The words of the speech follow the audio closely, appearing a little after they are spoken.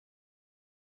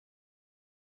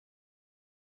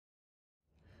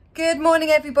Good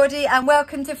morning everybody and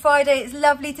welcome to Friday. It's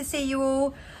lovely to see you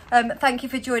all. Thank you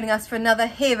for joining us for another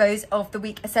Heroes of the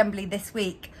Week assembly this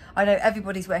week. I know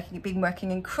everybody's been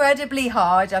working incredibly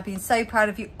hard. I've been so proud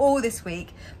of you all this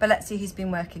week, but let's see who's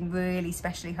been working really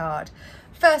specially hard.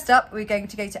 First up, we're going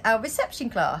to go to our reception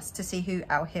class to see who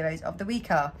our Heroes of the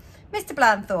Week are. Mr.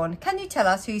 Blanthorne, can you tell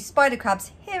us who Spider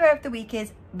Crab's Hero of the Week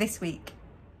is this week?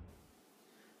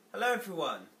 Hello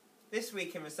everyone. This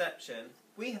week in reception,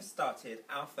 we have started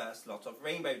our first lot of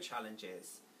rainbow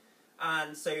challenges.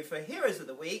 And so for Heroes of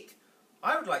the Week,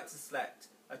 I would like to select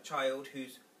a child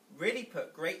who's really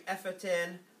put great effort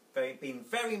in, been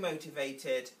very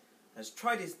motivated, has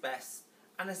tried his best,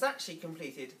 and has actually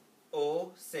completed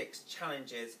all 6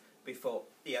 challenges before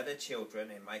the other children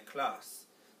in my class.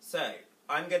 So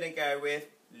I'm going to go with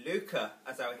Luca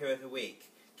as our Hero of the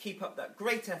Week. Keep up that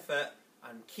great effort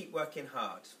and keep working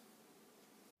hard.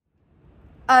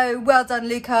 Oh, well done,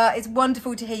 Luca. It's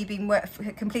wonderful to hear you've been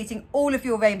completing all of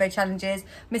your rainbow challenges.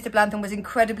 Mr. Blanthorne was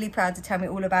incredibly proud to tell me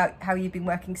all about how you've been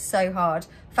working so hard.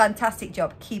 Fantastic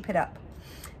job. Keep it up.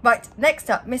 Right, next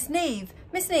up, Miss Neve.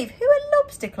 Miss Neve, who are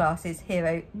Lobster Class's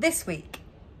hero this week?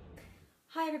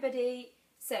 Hi everybody.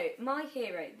 So my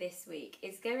hero this week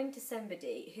is going to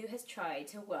somebody who has tried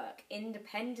to work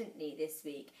independently this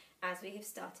week as we have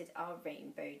started our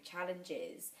rainbow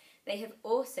challenges. They have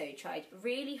also tried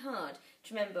really hard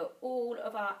to remember all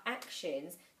of our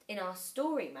actions in our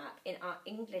story map in our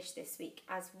English this week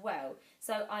as well.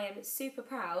 So I am super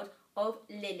proud of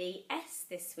Lily S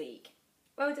this week.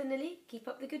 Well done, Lily. Keep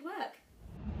up the good work.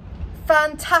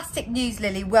 Fantastic news,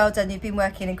 Lily. Well done. You've been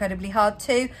working incredibly hard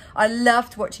too. I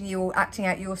loved watching you all acting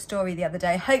out your story the other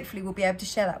day. Hopefully we'll be able to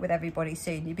share that with everybody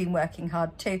soon. You've been working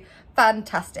hard too.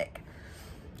 Fantastic.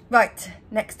 Right,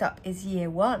 next up is Year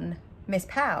 1. Miss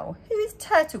Powell, who is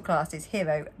Turtle Class's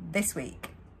hero this week?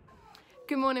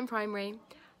 Good morning, Primary.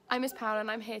 I'm Miss Powell and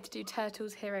I'm here to do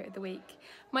Turtle's Hero of the Week.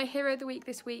 My hero of the week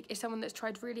this week is someone that's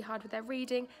tried really hard with their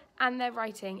reading and their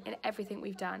writing in everything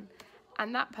we've done.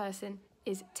 And that person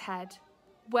is Ted.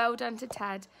 Well done to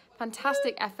Ted.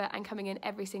 Fantastic effort and coming in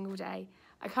every single day.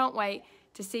 I can't wait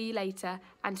to see you later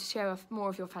and to show off more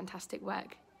of your fantastic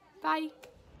work. Bye.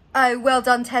 Oh, well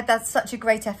done, Ted. That's such a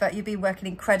great effort. You've been working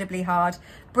incredibly hard.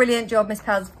 Brilliant job, Miss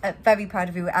Powell's very proud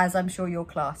of you, as I'm sure your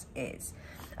class is.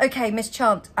 Okay, Miss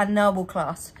Chant and Narwhal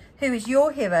class, who is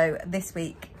your hero this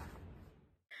week?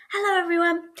 Hello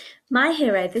everyone! My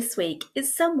hero this week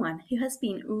is someone who has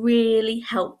been really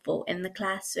helpful in the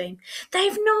classroom.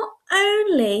 They've not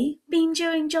only been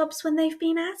doing jobs when they've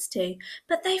been asked to,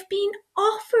 but they've been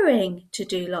offering to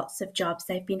do lots of jobs.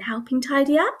 They've been helping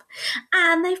tidy up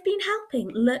and they've been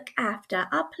helping look after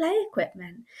our play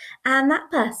equipment. And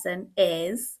that person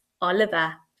is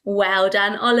Oliver. Well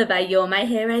done, Oliver. You're my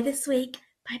hero this week.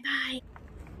 Bye-bye.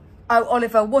 Oh,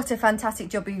 Oliver, what a fantastic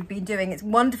job you've been doing. It's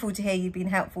wonderful to hear you've been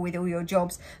helpful with all your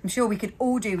jobs. I'm sure we could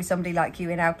all do with somebody like you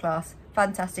in our class.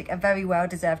 Fantastic, a very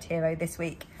well-deserved hero this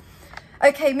week.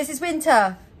 Okay, Mrs.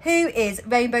 Winter, who is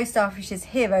Rainbow Starfish's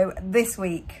hero this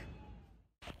week?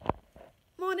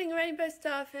 Morning, Rainbow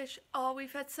Starfish. Oh,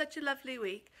 we've had such a lovely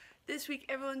week. This week,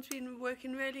 everyone's been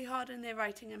working really hard on their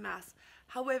writing and maths.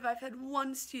 However, I've had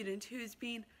one student who's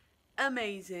been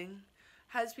amazing,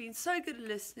 has been so good at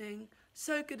listening,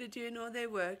 so good at doing all their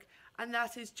work, and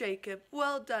that is Jacob.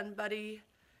 Well done, buddy.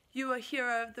 You are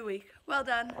hero of the week. Well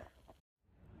done.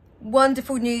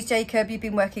 Wonderful news, Jacob. You've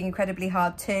been working incredibly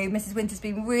hard too. Mrs. Winter's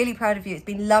been really proud of you. It's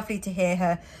been lovely to hear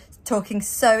her talking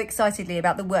so excitedly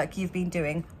about the work you've been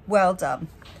doing. Well done.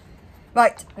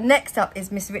 Right, next up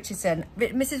is Miss Richardson.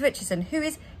 Mrs. Richardson, who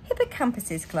is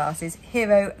Hippocampus's class's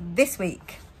hero this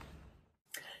week?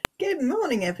 Good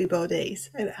morning, everybody.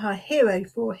 So our hero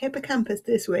for Hippocampus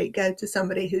this week goes to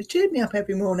somebody who's cheered me up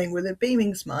every morning with a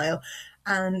beaming smile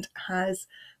and has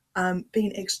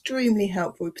been extremely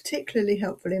helpful, particularly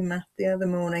helpful in math the other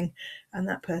morning. And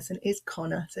that person is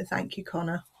Connor. So thank you,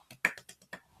 Connor.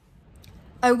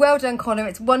 Oh, well done, Connor.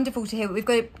 It's wonderful to hear. We've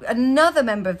got another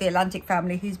member of the Atlantic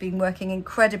family who's been working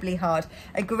incredibly hard.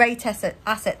 A great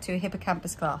asset to a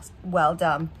Hippocampus class. Well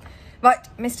done. Right,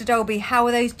 Mr. Dolby, how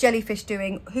are those jellyfish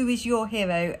doing? Who is your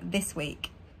hero this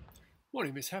week?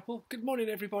 Morning, Miss Heppel. Good morning,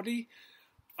 everybody.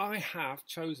 I have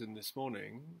chosen this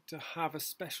morning to have a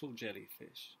special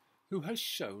jellyfish who has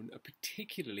shown a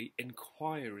particularly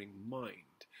inquiring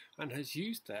mind and has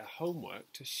used their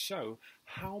homework to show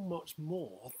how much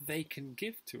more they can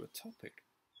give to a topic.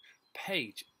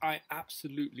 Paige, I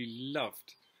absolutely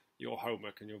loved your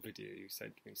homework and your video you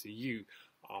sent me, so you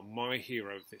are my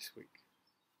hero this week.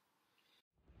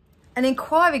 An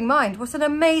inquiring mind. What an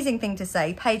amazing thing to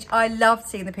say. Paige, I loved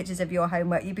seeing the pictures of your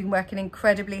homework. You've been working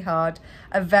incredibly hard.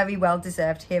 A very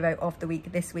well-deserved Hero of the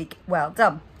Week this week. Well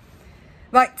done.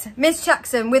 Right, Miss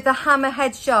Jackson with the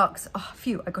Hammerhead Sharks. Oh,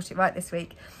 phew, I got it right this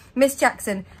week. Miss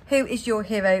Jackson, who is your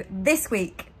hero this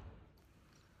week?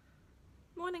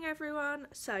 Morning everyone.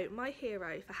 So my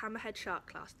hero for Hammerhead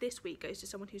Shark class this week goes to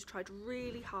someone who's tried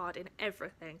really hard in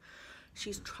everything.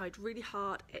 She's tried really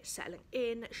hard at settling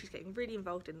in, she's getting really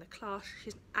involved in the class,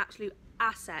 she's an absolute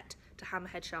asset to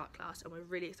Hammerhead Shark class and we're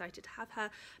really excited to have her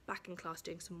back in class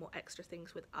doing some more extra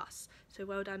things with us. So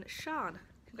well done, Sian.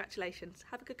 Congratulations.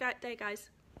 Have a good day, guys.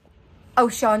 Oh,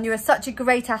 Sian, you are such a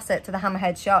great asset to the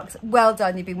Hammerhead Sharks. Well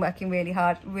done, you've been working really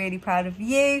hard. Really proud of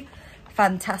you.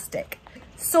 Fantastic.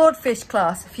 Swordfish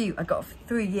class. Phew, I got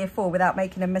through year 4 without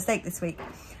making a mistake this week.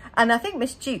 And I think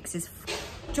Miss Jukes is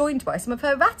joined by some of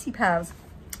her ratty pals.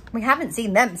 We haven't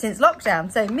seen them since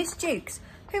lockdown. So Miss Jukes,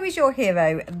 who is your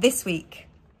hero this week?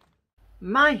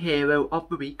 My hero of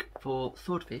the week for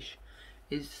Swordfish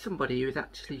is somebody who is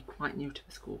actually quite new to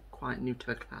the school, quite new to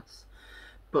the class.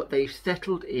 But they've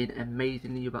settled in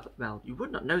amazingly well. You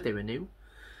would not know they were new.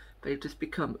 They've just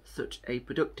become such a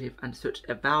productive and such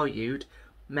a valued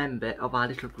member of our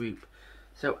little group.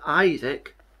 So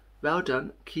Isaac, well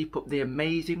done. Keep up the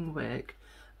amazing work.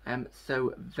 I'm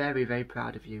so very, very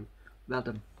proud of you. Well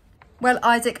done. Well,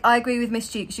 Isaac, I agree with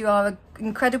Miss Jukes. You are an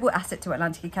incredible asset to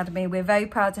Atlantic Academy. We're very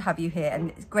proud to have you here and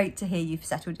it's great to hear you've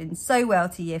settled in so well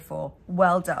to year 4.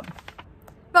 Well done.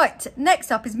 Right,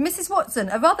 next up is Mrs. Watson,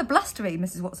 a rather blustery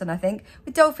Mrs. Watson, I think,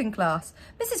 with Dolphin class.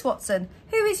 Mrs. Watson,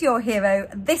 who is your hero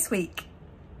this week?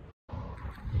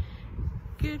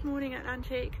 Good morning,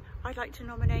 Atlantic. I'd like to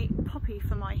nominate Poppy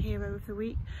for my hero of the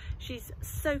week. She's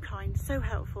so kind, so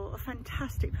helpful, a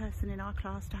fantastic person in our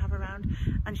class to have around,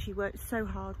 and she worked so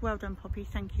hard. Well done, Poppy.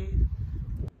 Thank you.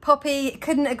 Poppy,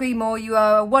 couldn't agree more. You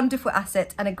are a wonderful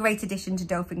asset and a great addition to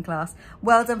Dolphin class.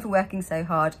 Well done for working so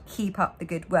hard. Keep up the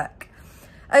good work.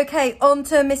 Okay, on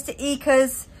to Mr.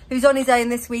 Eakers, who's on his own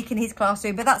this week in his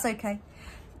classroom, but that's okay.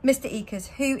 Mr. Eakers,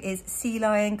 who is Sea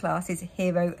Lion class's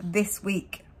hero this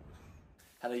week?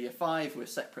 Hello Year 5, we're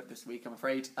separate this week I'm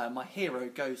afraid. My hero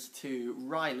goes to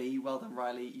Riley. Well done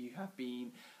Riley, you have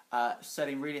been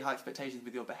setting really high expectations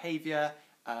with your behaviour.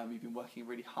 You've been working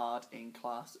really hard in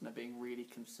class and are being really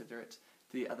considerate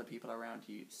to the other people around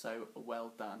you, so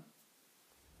well done.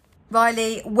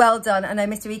 Riley, well done. I know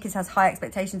Mr. Eakers has high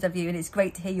expectations of you and it's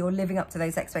great to hear you're living up to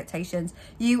those expectations.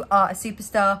 You are a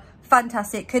superstar,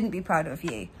 fantastic, couldn't be prouder of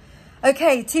you.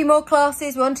 Okay, 2 more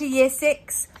classes, we're on to year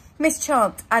 6. Miss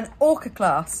Chant and Orca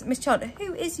class. Miss Chant,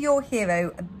 who is your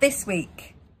hero this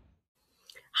week?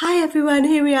 Hi everyone,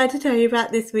 here we are to tell you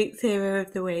about this week's hero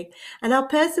of the week. And our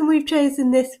person we've chosen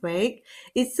this week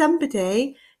is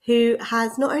somebody who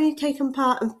has not only taken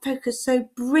part and focused so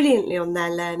brilliantly on their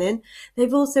learning,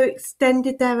 they've also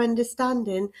extended their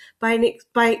understanding by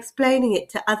explaining it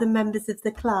to other members of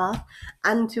the class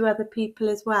and to other people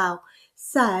as well.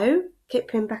 So,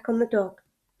 Kipling, back on the dog.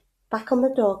 Back on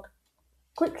the dog.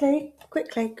 Quickly,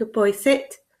 quickly. Good boy.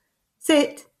 Sit.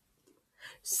 Sit.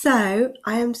 So,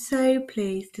 I am so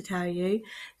pleased to tell you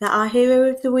that our hero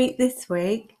of the week this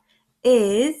week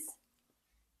is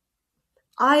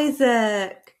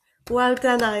Isaac. Well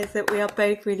done, Isaac. We are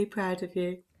both really proud of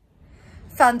you.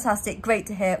 Fantastic. Great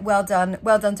to hear. Well done.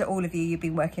 Well done to all of you. You've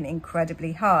been working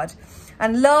incredibly hard.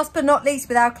 And last but not least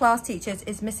with our class teachers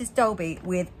is Mrs. Dolby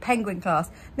with Penguin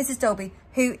class. Mrs. Dolby,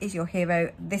 who is your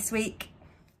hero this week?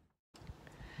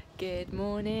 Good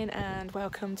morning and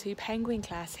welcome to Penguin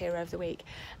class hero of the week,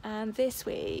 and this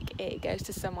week it goes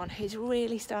to someone who's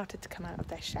really started to come out of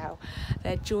their shell.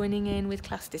 They're joining in with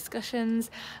class discussions,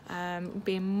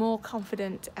 being more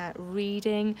confident at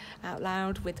reading out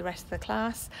loud with the rest of the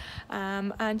class,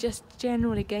 and just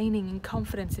generally gaining in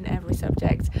confidence in every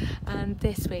subject. And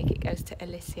this week it goes to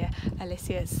Alicia.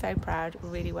 Alicia is so proud,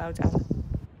 really well done.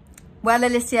 Well,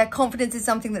 Alicia, confidence is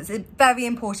something that's very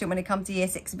important when it comes to year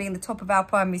 6 and being the top of our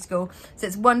primary school. So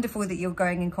it's wonderful that you're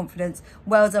growing in confidence.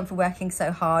 Well done for working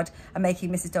so hard and making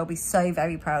Mrs. Dolby so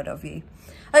very proud of you.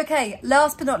 Okay,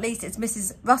 last but not least, it's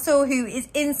Mrs. Russell, who is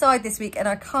inside this week, and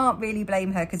I can't really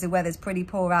blame her because the weather's pretty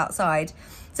poor outside.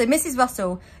 So Mrs.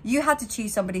 Russell, you had to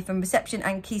choose somebody from reception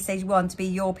and Key Stage 1 to be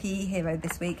your PE hero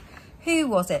this week. Who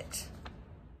was it?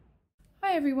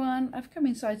 Hi everyone, I've come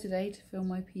inside today to film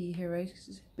my PE hero because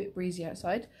it's a bit breezy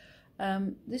outside.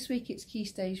 This week it's Key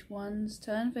Stage 1's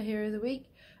turn for Hero of the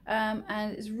Week, and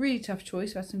it's a really tough choice.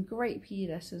 We've had some great PE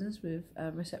lessons with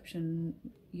reception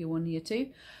year 1, year 2,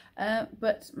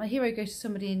 but my hero goes to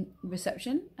somebody in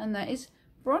reception, and that is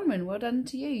Bronwyn. Well done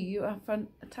to you. You are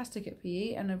fantastic at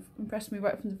PE and have impressed me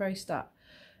right from the very start.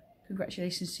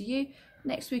 congratulations to you.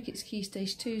 Next week it's Key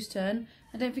Stage 2's turn,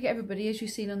 and don't forget everybody, as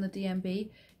you've seen on the DMB,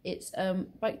 it's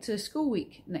Bike to School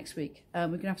week next week. We're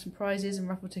going to have some prizes and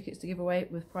raffle tickets to give away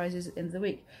with prizes at the end of the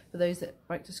week for those that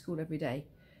bike to school every day.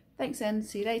 Thanks then,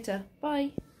 see you later,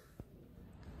 bye.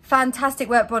 Fantastic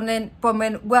work,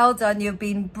 Bronwyn. Well done, you've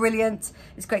been brilliant.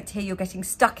 It's great to hear you're getting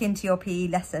stuck into your PE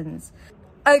lessons.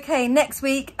 Okay, next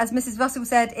week, as Mrs. Russell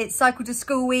said, it's Cycle to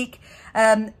School week.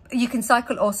 You can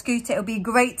cycle or scooter. It'll be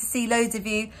great to see loads of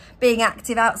you being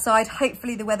active outside.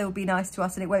 Hopefully the weather will be nice to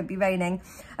us and it won't be raining.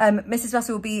 Mrs.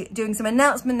 Russell will be doing some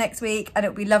announcement next week, and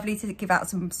it'll be lovely to give out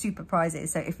some super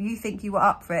prizes. So if you think you were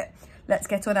up for it, let's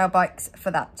get on our bikes for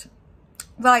that.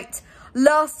 Right,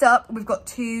 last up, we've got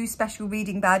 2 special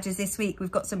reading badges this week.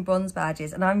 We've got some bronze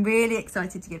badges, and I'm really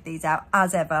excited to give these out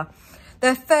as ever.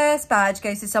 The first badge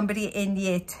goes to somebody in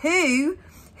year 2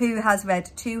 who has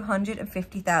read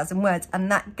 250,000 words,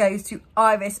 and that goes to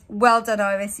Iris. Well done,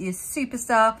 Iris, you're a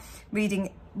superstar,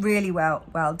 reading really well,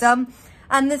 well done.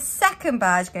 And the second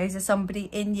badge goes to somebody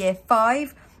in year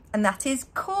 5, and that is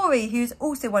Corey, who's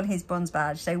also won his bronze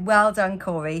badge. So well done,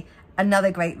 Corey,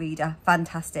 another great reader,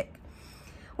 fantastic.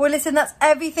 Well, listen, that's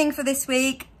everything for this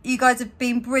week. You guys have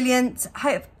been brilliant.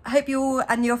 Hope you all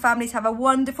and your families have a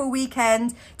wonderful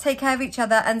weekend. Take care of each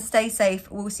other and stay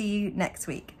safe. We'll see you next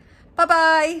week.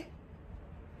 Bye-bye.